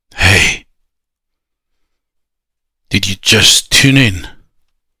Did you just tune in?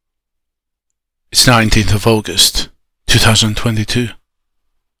 It's 19th of August, 2022.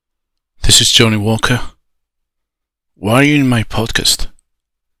 This is Johnny Walker. Why are you in my podcast?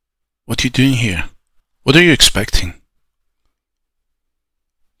 What are you doing here? What are you expecting?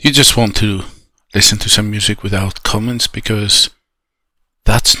 You just want to listen to some music without comments because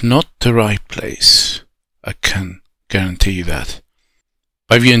that's not the right place. I can guarantee you that.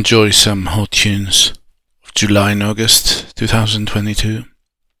 But you enjoy some hot tunes of July and August 2022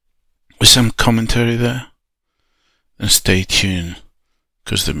 with some commentary there, then stay tuned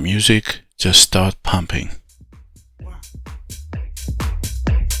because the music just starts pumping.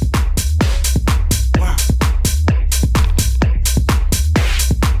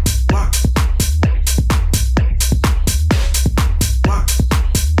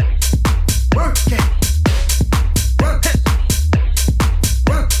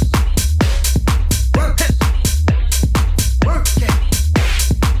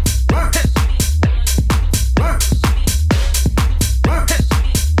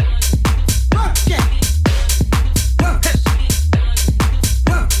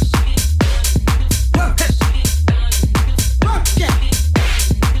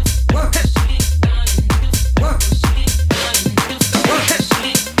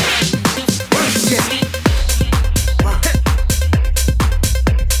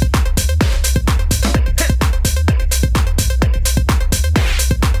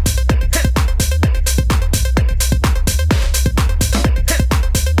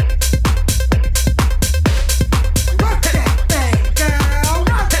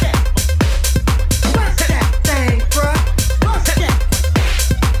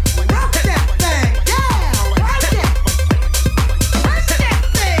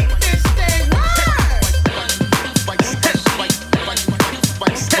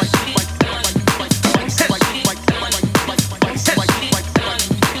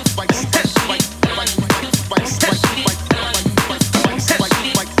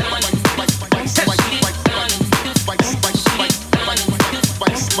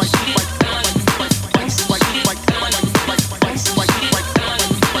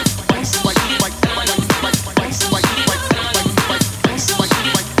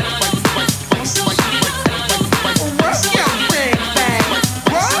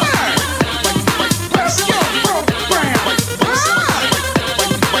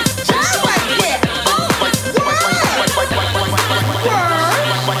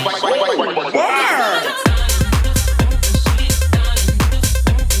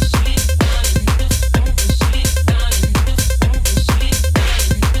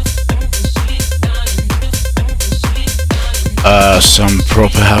 Some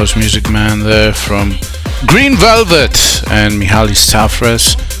proper house music, man, there from Green Velvet and Mihaly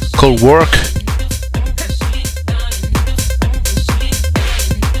Safras, called Work.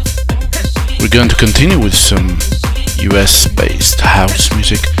 We're going to continue with some US-based house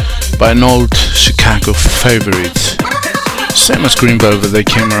music by an old Chicago favorite. Same as Green Velvet, they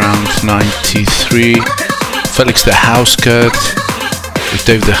came around 93. Felix the House Cat with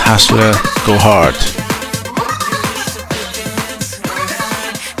Dave the Hustler, Go Hard.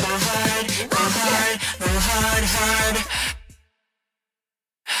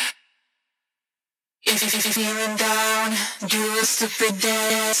 Stupid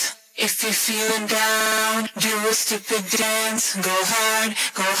dance. If you're feeling down, do a stupid dance. Go hard,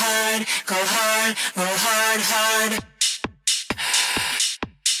 go hard, go hard, go hard, hard.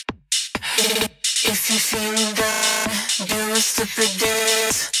 If you're feeling down, do a stupid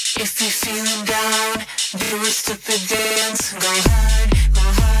dance. If you're feeling down, do a stupid dance. Go hard, go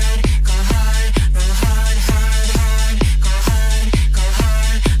hard, go hard, go hard, hard, hard. Go hard, go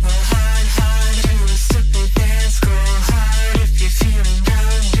hard, go hard, hard. Do a stupid dance. Go hard. If you're feeling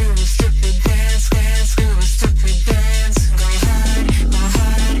down, do a stupid dance, dance. Do a stupid dance. Go hard, go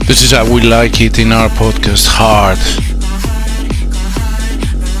hard. This is how we like it in our podcast, hard. Go hard.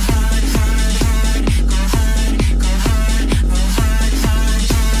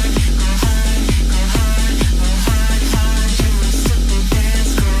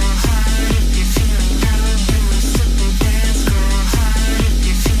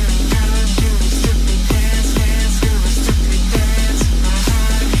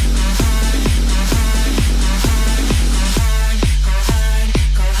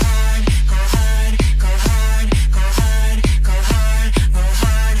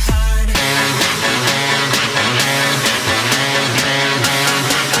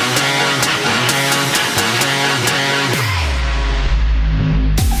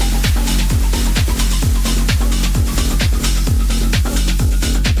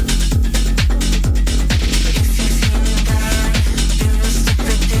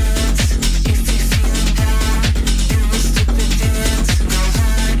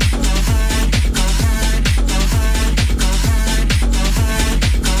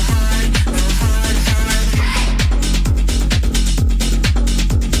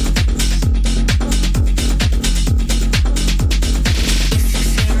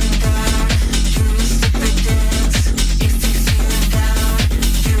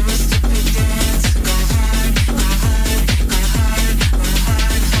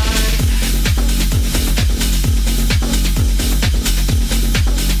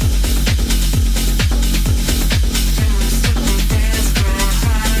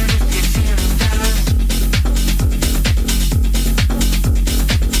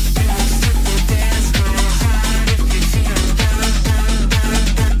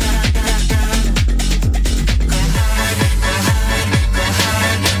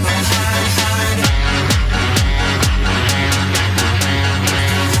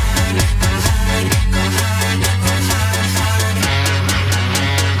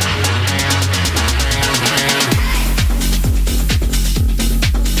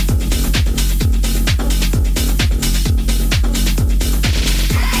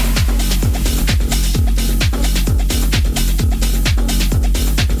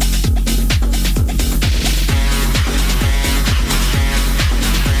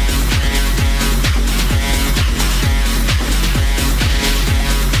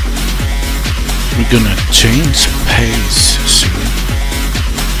 gonna change pace soon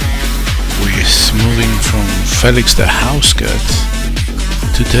with moving from Felix the House Cat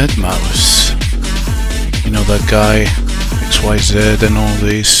to Deadmau5. You know that guy, XYZ and all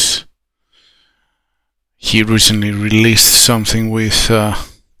this. He recently released something with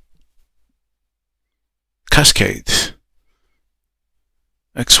Cascade.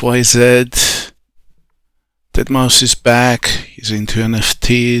 XYZ. Deadmau5 is back. He's into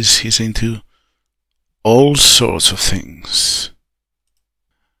NFTs. He's into all sorts of things.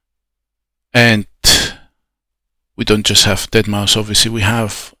 And we don't just have Deadmau5, obviously. We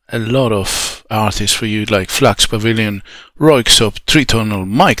have a lot of artists for you, like Flux Pavilion, Roixop, Tritonal,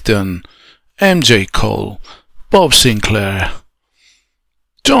 Mike Dunn, MJ Cole, Bob Sinclair,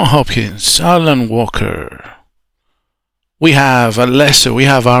 John Hopkins, Alan Walker. We have Alesso, we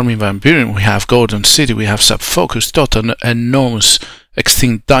have Armin van Buuren, we have Gordon City, we have Subfocus, Total Enormous,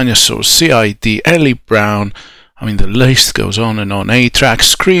 Extinct Dinosaurs, CID, Ellie Brown. I mean, the list goes on and on. A-Track,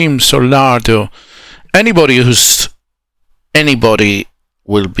 Scream, Solardo. Anybody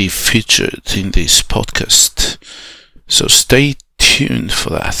will be featured in this podcast. So stay tuned for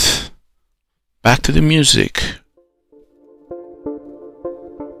that. Back to the music.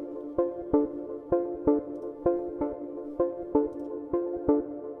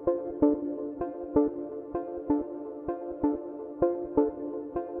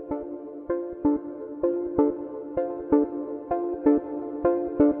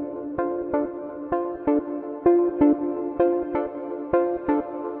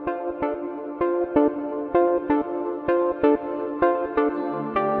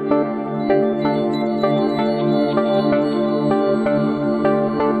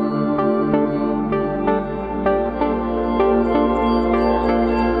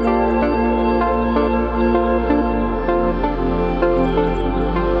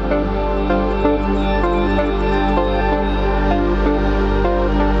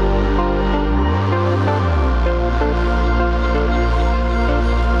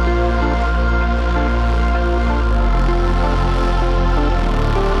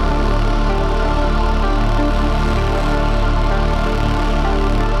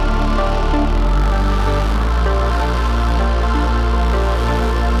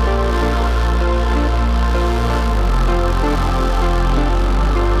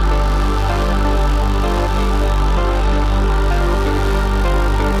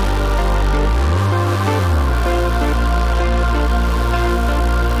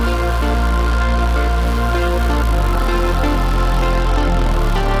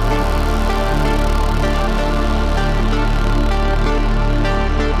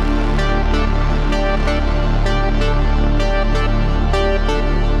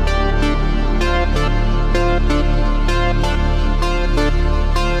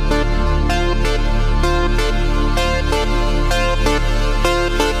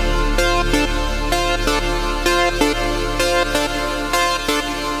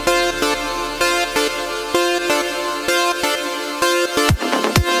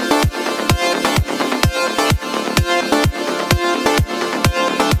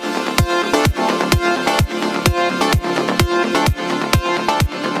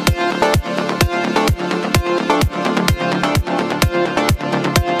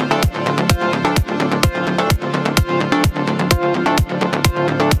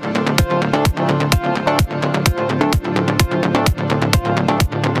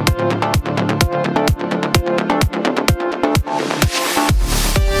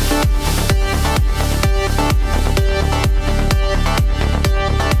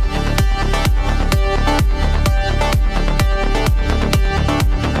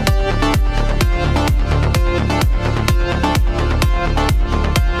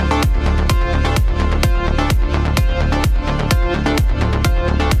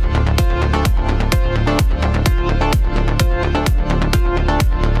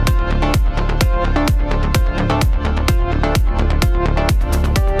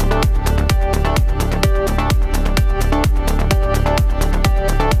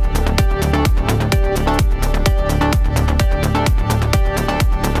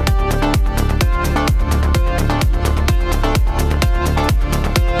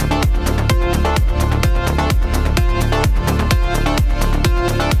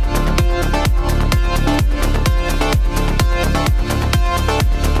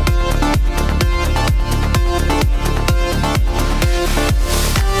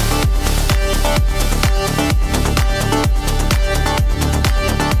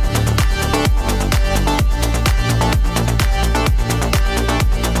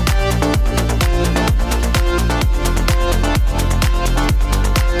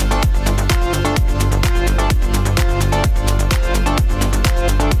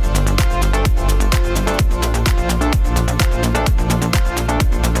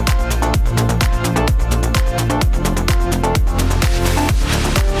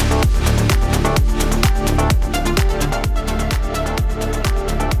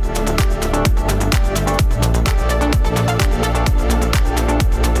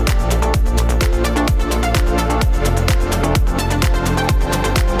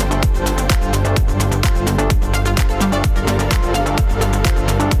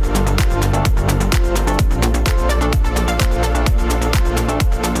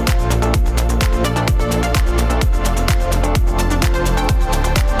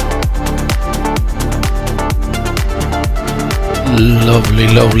 Lovely,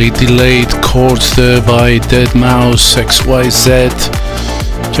 lovely delayed chords there by Deadmau5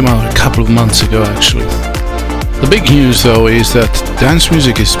 XYZ. Came out a couple of months ago actually. The big news though is that dance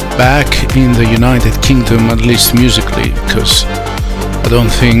music is back in the United Kingdom, at least musically, because I don't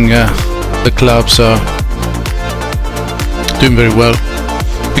think the clubs are doing very well.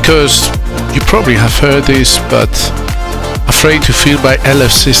 Because you probably have heard this, but Afraid to Feel by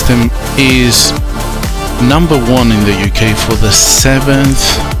LF System is number 1 in the UK for the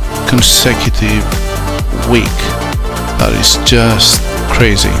 7th consecutive week. That is just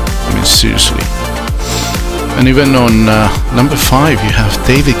crazy. I mean, seriously. And even on number 5 you have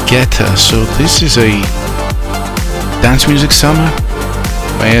David Guetta. So this is a dance music summer,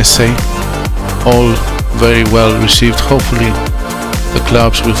 may I say. All very well received. Hopefully the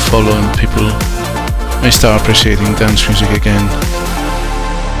clubs will follow and people may start appreciating dance music again.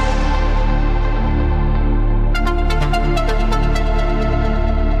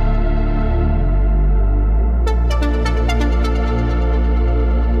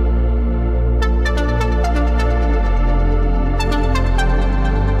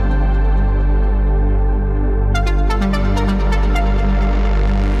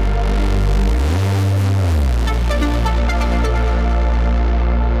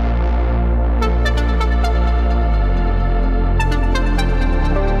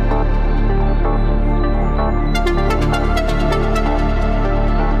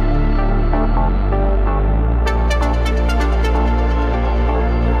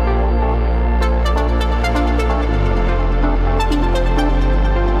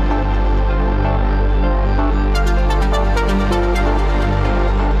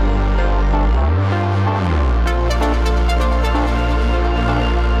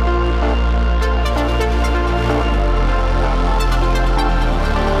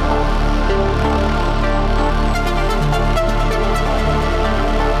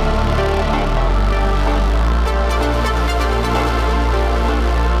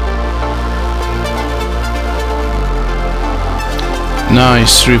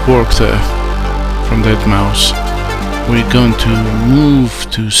 Nice rework there from Deadmau5. We're going to move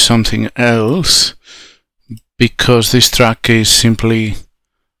to something else because this track is simply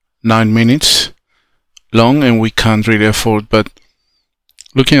 9 minutes long and we can't really afford. But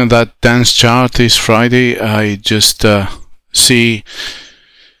looking at that dance chart this Friday, I just see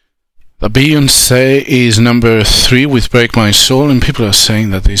that Beyoncé is number 3 with Break My Soul, and people are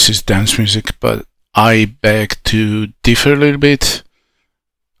saying that this is dance music, but I beg to differ a little bit.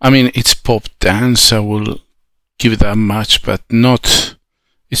 I mean, it's pop dance, I will give it that much, but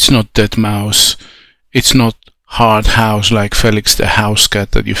it's not Deadmau5, it's not hard house like Felix the House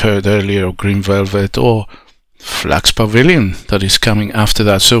Cat that you've heard earlier, or Green Velvet, or Flax Pavilion that is coming after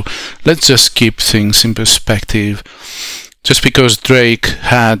that. So let's just keep things in perspective. Just because Drake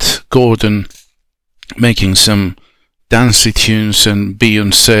had Gordon making some dancey tunes and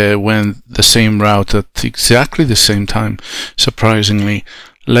Beyoncé went the same route at exactly the same time, surprisingly,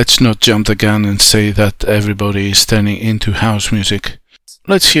 let's not jump the gun and say that everybody is turning into house music.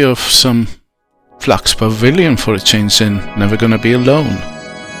 Let's hear of some Flax Pavilion for a change and Never Gonna Be Alone.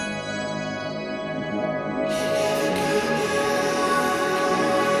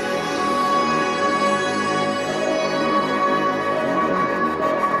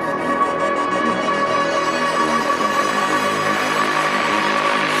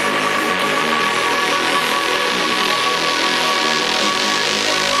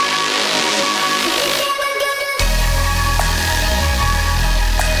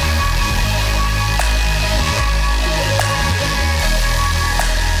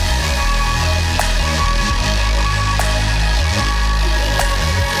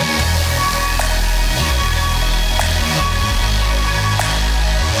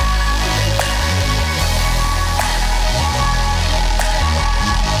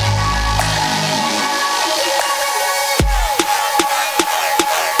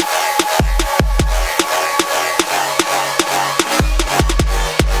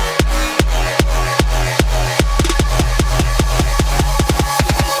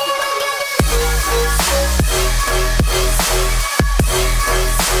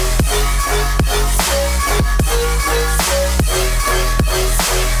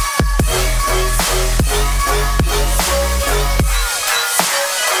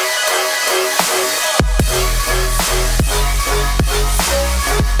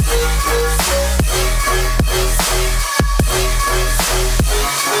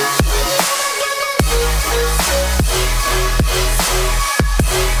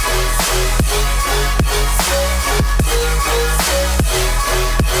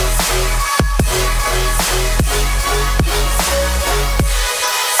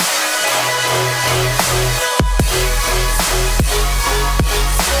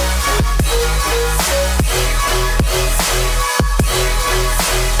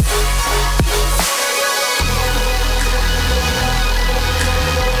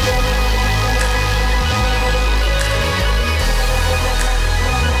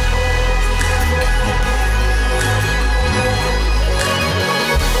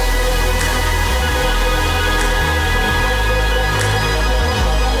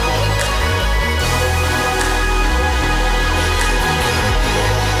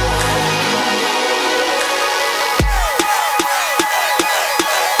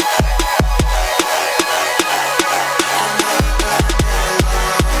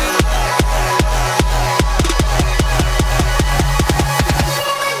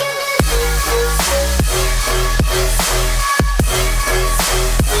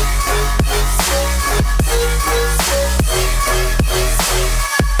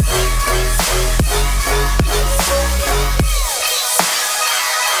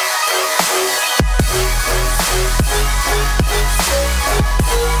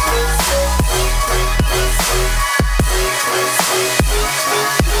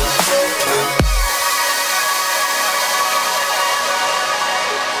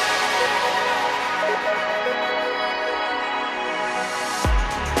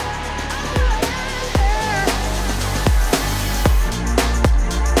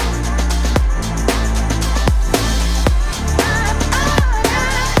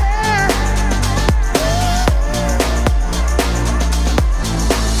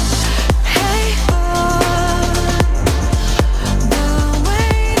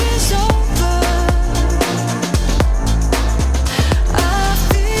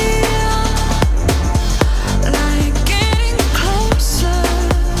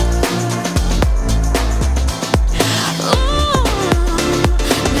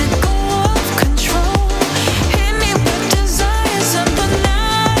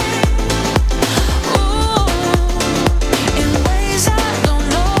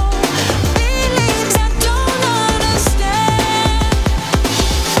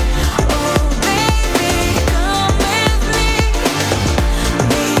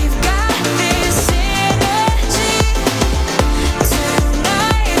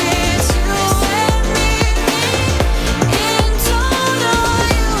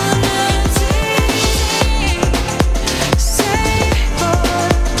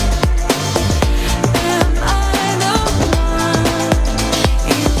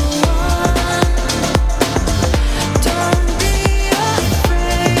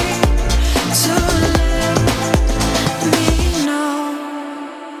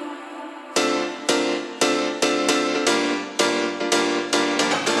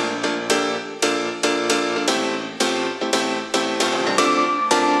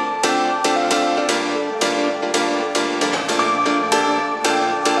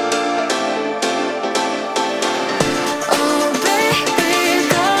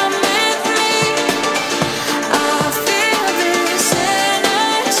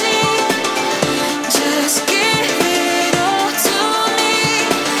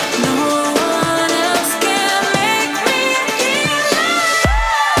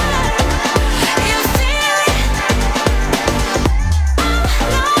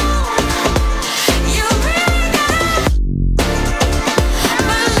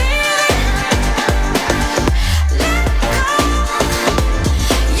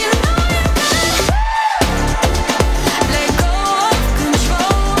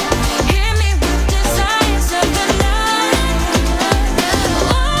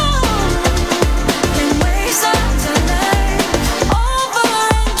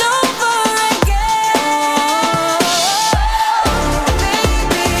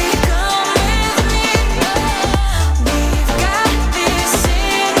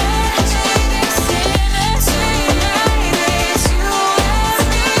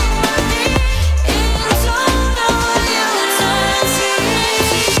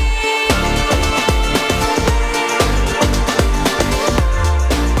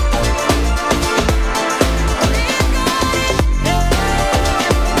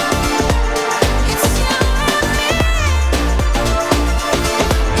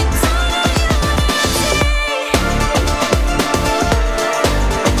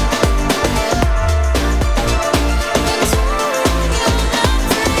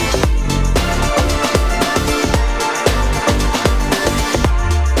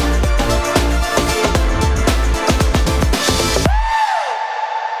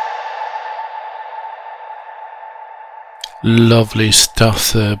 Lovely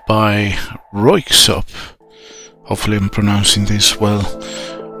stuff there by Röyksopp. Hopefully I'm pronouncing this well.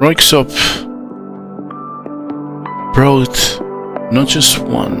 Röyksopp brought not just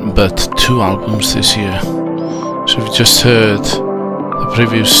one but two albums this year. So we've just heard the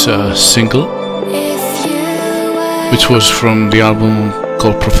previous single, which was from the album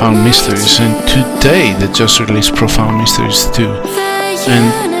called Profound Mysteries, and today they just released Profound Mysteries 2.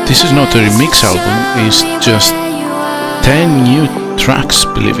 And this is not a remix album, it's just 10 new tracks,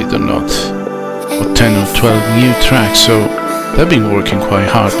 believe it or not, or 10 or 12 new tracks, so they've been working quite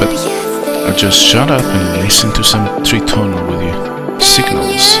hard, but I'll just shut up and listen to some tritonal with you.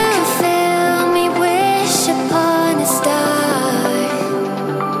 Signals.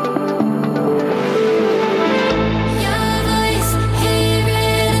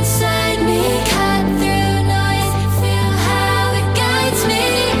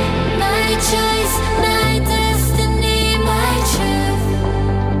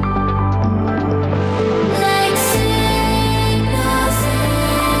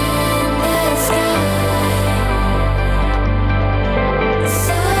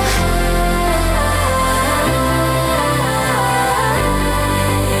 So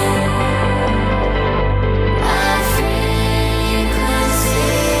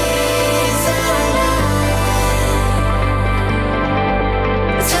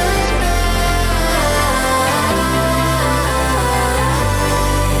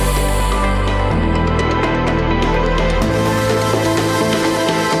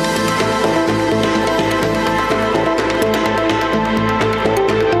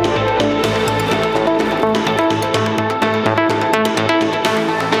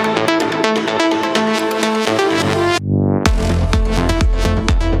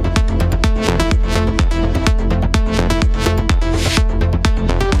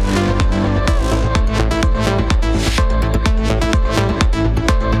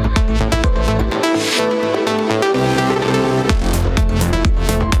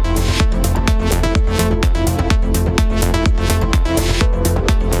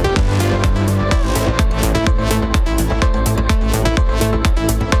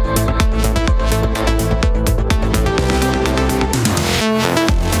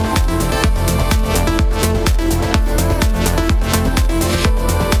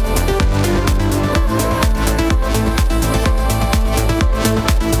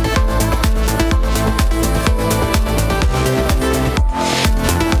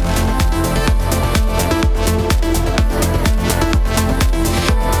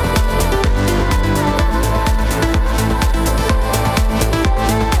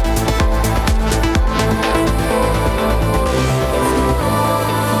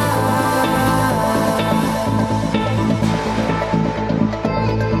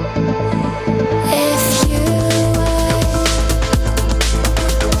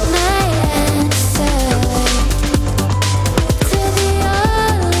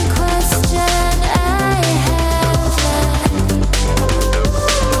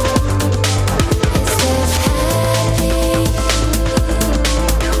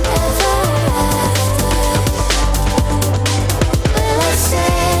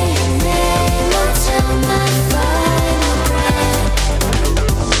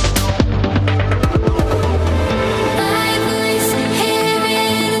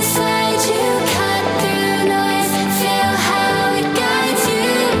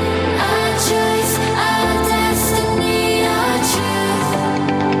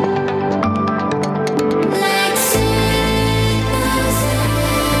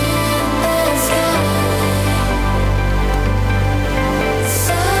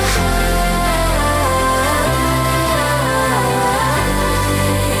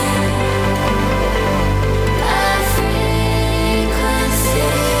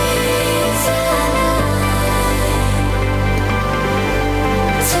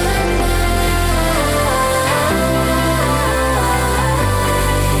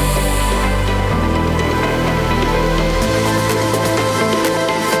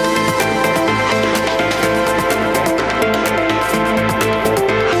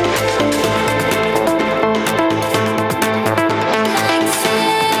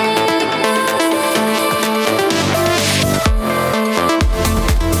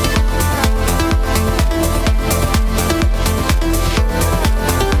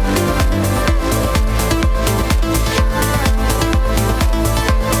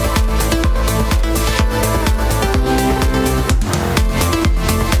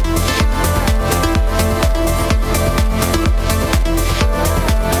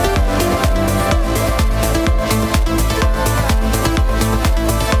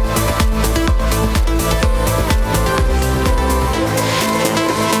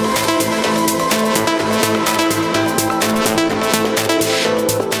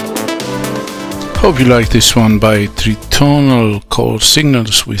Hope you like this one by Tritonal called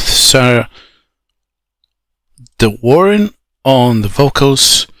Signals with Sarah De Warren on the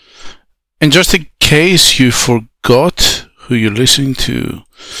vocals. And just in case you forgot who you're listening to,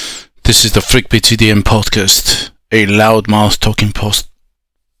 this is the Freakbeats EDM podcast, a loudmouth talking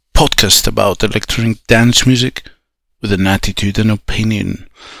podcast about electronic dance music with an attitude and opinion.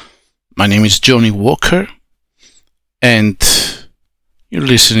 My name is Johnny Walker, and you're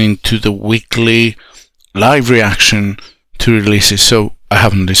listening to the weekly live reaction to releases. So I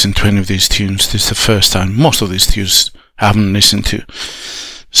haven't listened to any of these tunes. This is the first time most of these tunes I haven't listened to.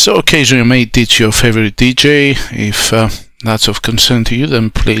 So occasionally I may ditch your favorite DJ. If that's of concern to you, then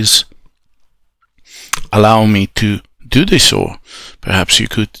please allow me to do this, or perhaps you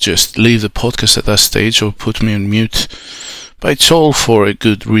could just leave the podcast at that stage or put me on mute. But it's all for a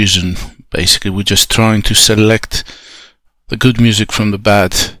good reason. Basically, we're just trying to select the good music from the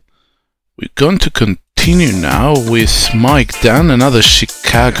bad. We're going to continue now with Mike Dunn, another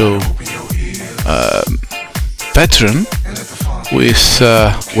Chicago veteran, with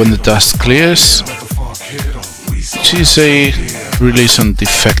When the Dust Clears, which is a release on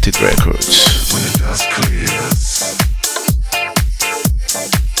Defected Records. When the dust clears,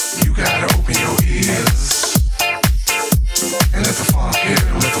 you gotta open your ears and let the funk hit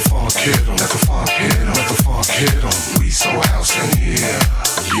 'em, let the funk hit 'em, let the funk hit 'em, let the funk hit 'em. We so house in here,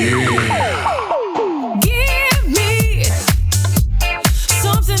 yeah. Give me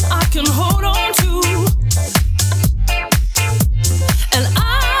something I can hold on to, and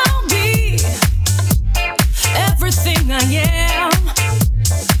I'll be everything I am.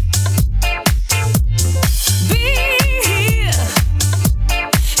 Be here,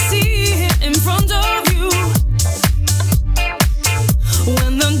 see it in front of you.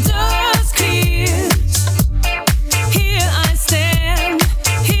 When the dust clears, here I stand,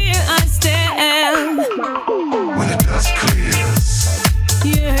 here I stand. When the dust clears,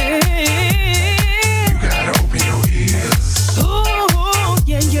 Yeah. you gotta open your ears. Oh,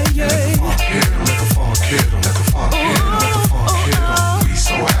 yeah, yeah, yeah. Let the funk hit 'em, let the funk hit 'em, let the funk hit 'em, let the funk hit 'em. We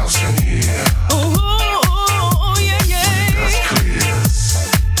so house in here. Oh, yeah, yeah. Dust clears,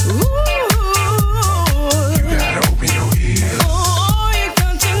 Ooh, you gotta open your ears. all you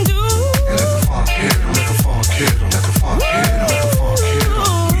got to do. And let the funk hit 'em, let the funk hit 'em, let the funk hit 'em, let the funk hit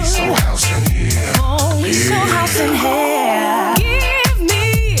 'em. We so house in here. Oh, we so house in here. Give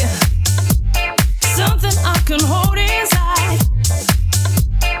me something I can hold inside,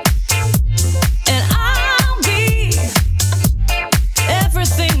 and I'll be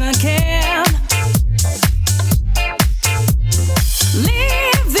everything I can.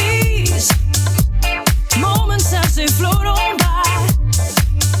 Leave these moments as they float on by.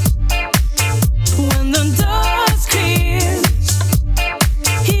 When the dust clears,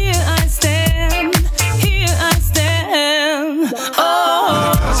 here I stand, here I stand.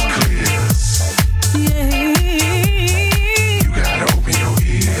 Oh, Dust clears, yeah. you gotta open your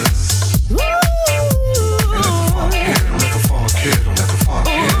ears. And let the funk hit 'em, let the funk hit 'em, let the funk hit 'em, let the funk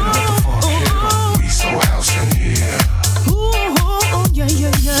hit 'em. We so house in here. Ooh, yeah,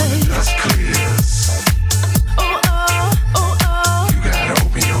 yeah, yeah. Dust clears, you gotta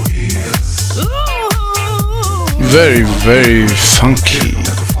open your ears. Ooh. Very, very funky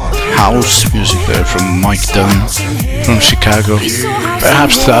house music there from Mike Dunn from Chicago.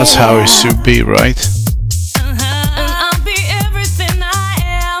 Perhaps that's how it should be, right? And I'll be everything I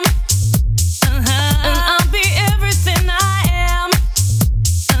am. And I'll be everything I am.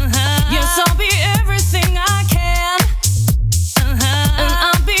 Yes, I'll be everything I can. And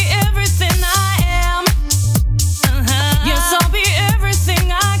I'll be everything I am. Yes, I'll be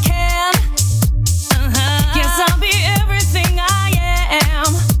everything I can. Yes, I'll be everything I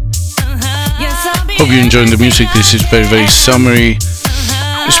am. Yes, I'll be. Hope you're enjoying the music. This is very, very summery.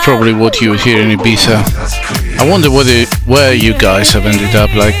 It's probably what you would hear in Ibiza. I wonder where you guys have ended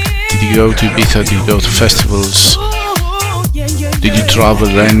up. Like, did you go to Ibiza? Did you go to festivals? Did you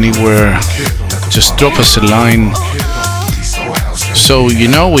travel anywhere? Just drop us a line. So, you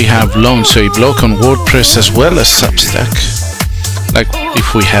know, we have launched a blog on WordPress as well as Substack. Like,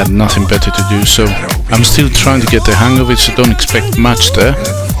 if we had nothing better to do. So, I'm still trying to get the hang of it, so don't expect much there.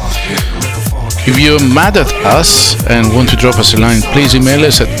 If you're mad at us and want to drop us a line, please email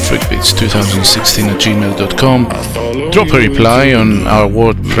us at freakbeats2016@gmail.com. Drop a reply on our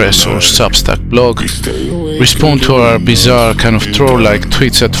WordPress or Substack blog. Respond to our bizarre kind of troll-like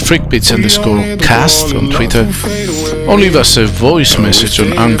tweets at freakbeats_cast on Twitter. Or leave us a voice message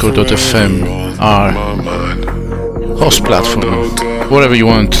on anchor.fm, our host platform. Whatever you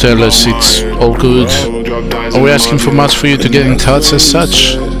want, tell us, it's all good. Are we asking for much for you to get in touch as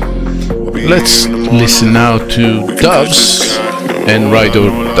such? Let's listen now to Doves and Ride or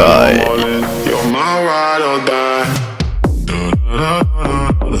Die. You're my ride or die.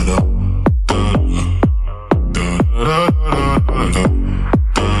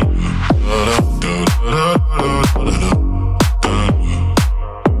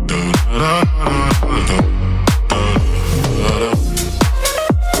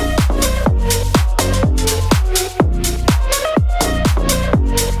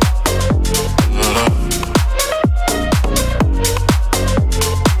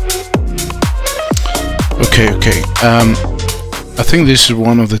 Okay. I think this is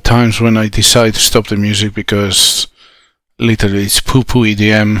one of the times when I decide to stop the music because literally it's poo-poo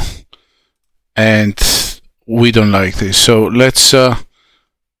EDM and we don't like this. So let's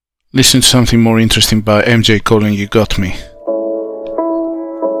listen to something more interesting by MJ Cole and You Got Me.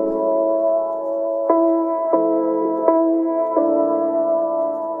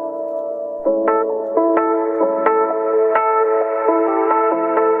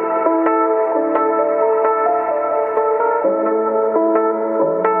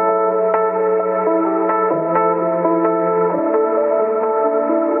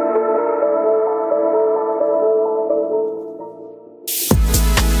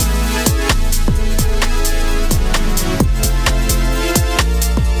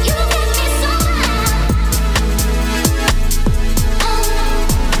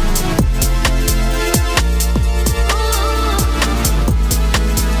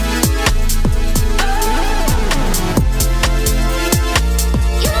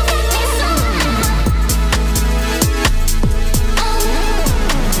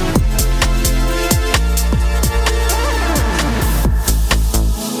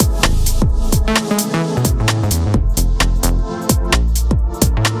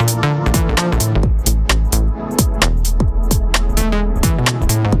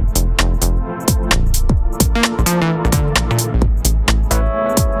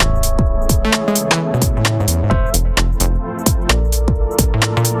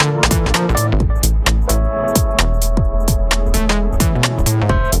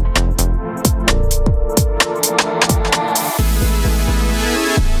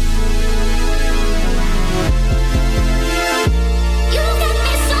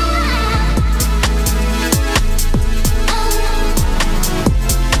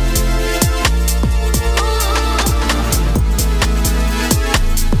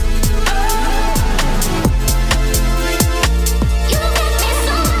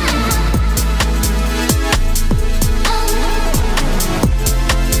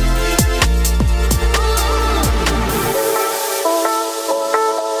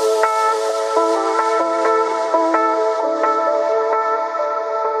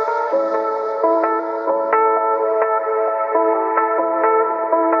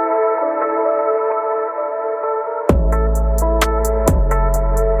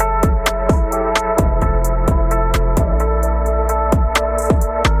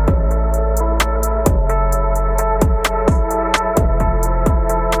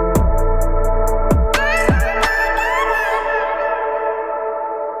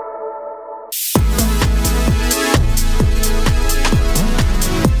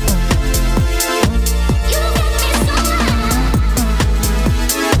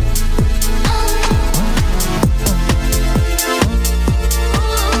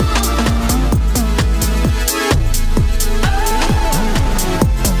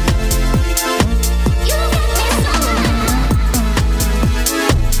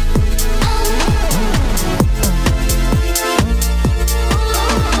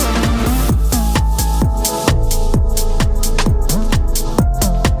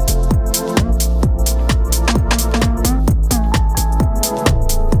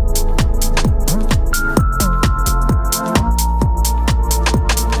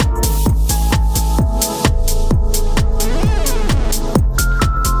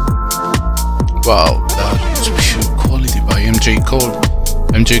 Wow, that is pure quality by MJ Cole.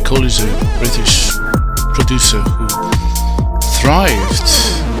 MJ Cole is a British producer who thrived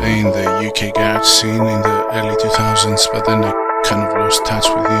in the UK garage scene in the early 2000s, but then I kind of lost touch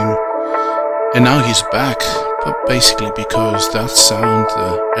with him. And now he's back, but basically because that sound,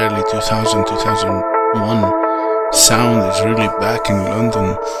 the early 2000, 2001 sound is really back in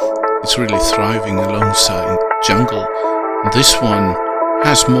London. It's really thriving alongside Jungle. This one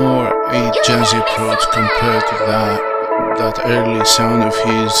has more a jazzy approach compared to that early sound of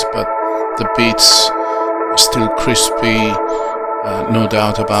his, but the beats are still crispy, no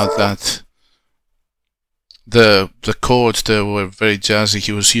doubt about that. The chords there were very jazzy.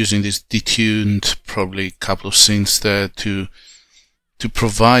 He was using this detuned, probably couple of synths there to to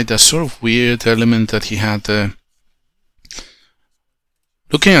provide a sort of weird element that he had.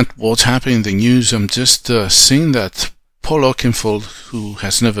 Looking at what's happening in the news, I'm just seeing that Paul Oakenfold, who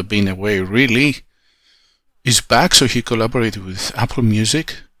has never been away really, is back. So he collaborated with Apple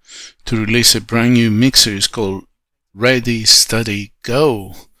Music to release a brand new mix series called Ready, Steady,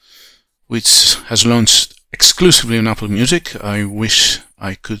 Go, which has launched exclusively on Apple Music. I wish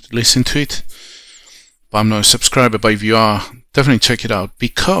I could listen to it, but I'm not a subscriber. But if you are, definitely check it out,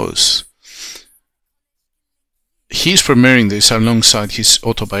 because he's premiering this alongside his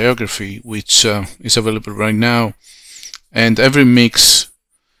autobiography, which is available right now, and every mix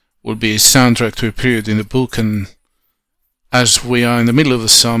will be a soundtrack to a period in the book. And as we are in the middle of the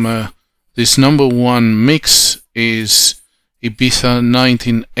summer, this number one mix is Ibiza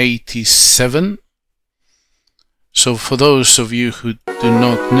 1987. So for those of you who do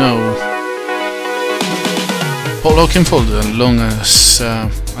not know, Paul Oakenfold,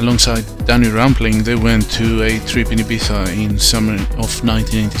 alongside Danny Rampling, they went to a trip in Ibiza in summer of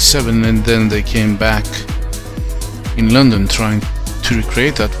 1987, and then they came back in London trying to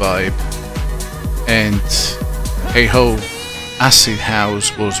recreate that vibe. And hey ho, Acid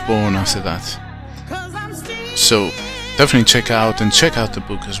House was born after that. So definitely check out the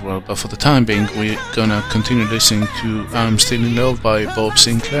book as well. But for the time being, we're gonna continue listening to I'm Still in Love by Bob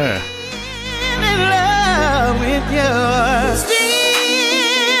Sinclair. With you,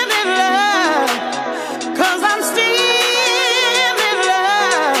 still in love, 'cause I'm still in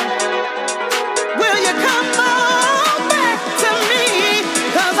love. Will you come on back to me?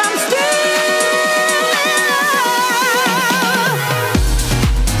 'Cause I'm still in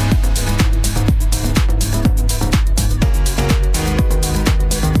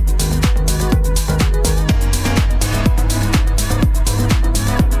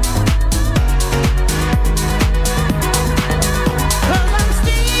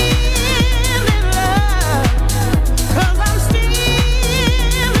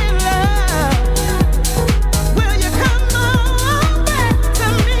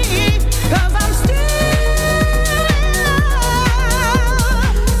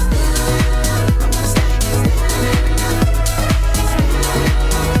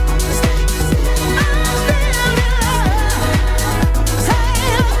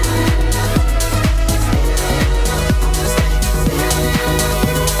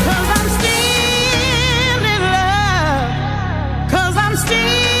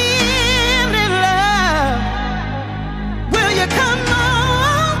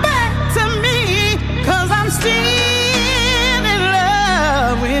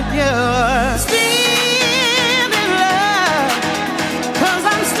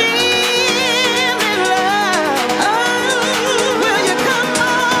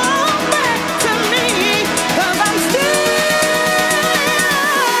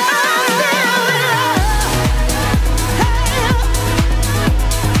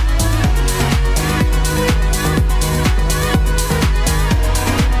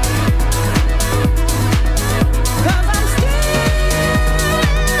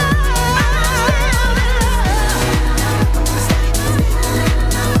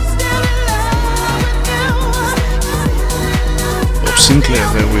Sinclair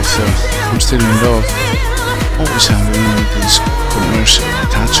there with I'm Still in Love. Always having this commercial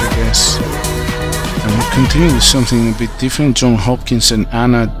touch, I guess. And we'll continue with something a bit different. John Hopkins and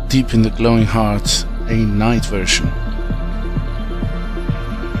Anna, Deep in the Glowing Heart, a night version.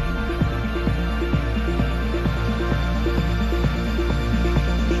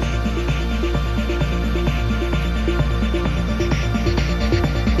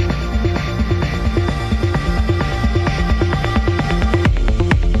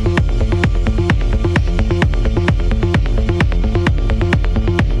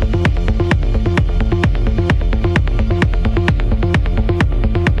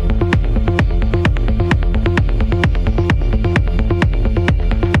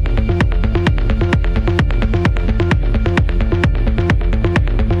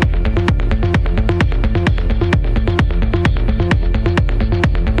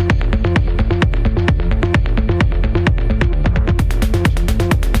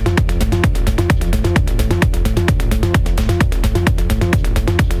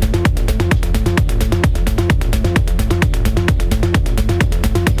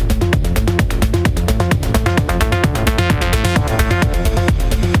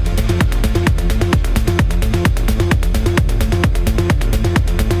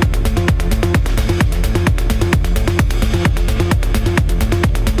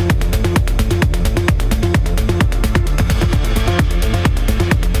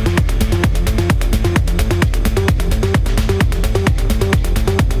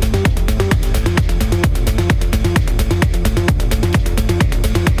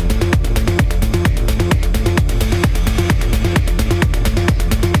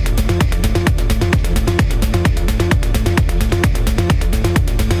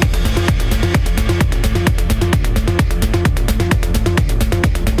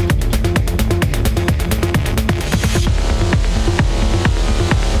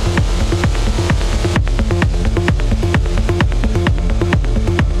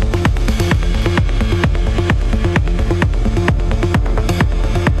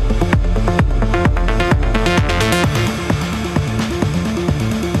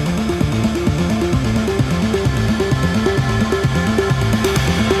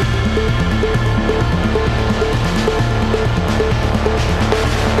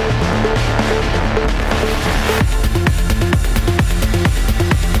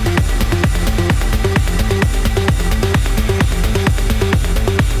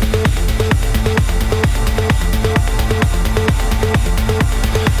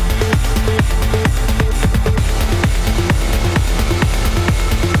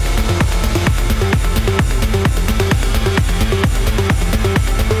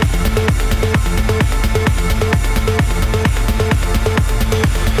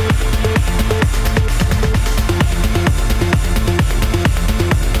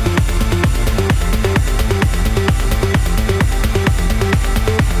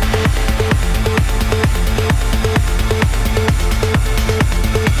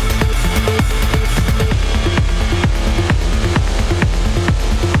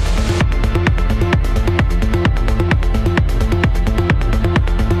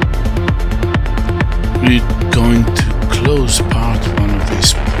 we're going to close part 1 of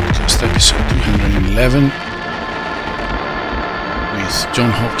this podcast, episode 211, with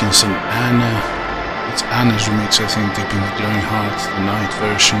John Hopkins and Anna. It's Anna's remix, I think, Deep in the Glowing Heart, the night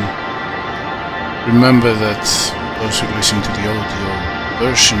version. Remember that those who listen to the audio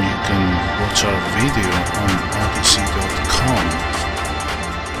version, you can watch our video on odyssey.com.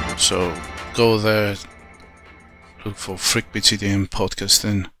 So go there, look for Freakbeats EDM podcast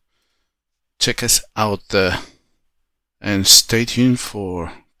and check us out there. And stay tuned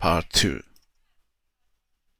for part 2.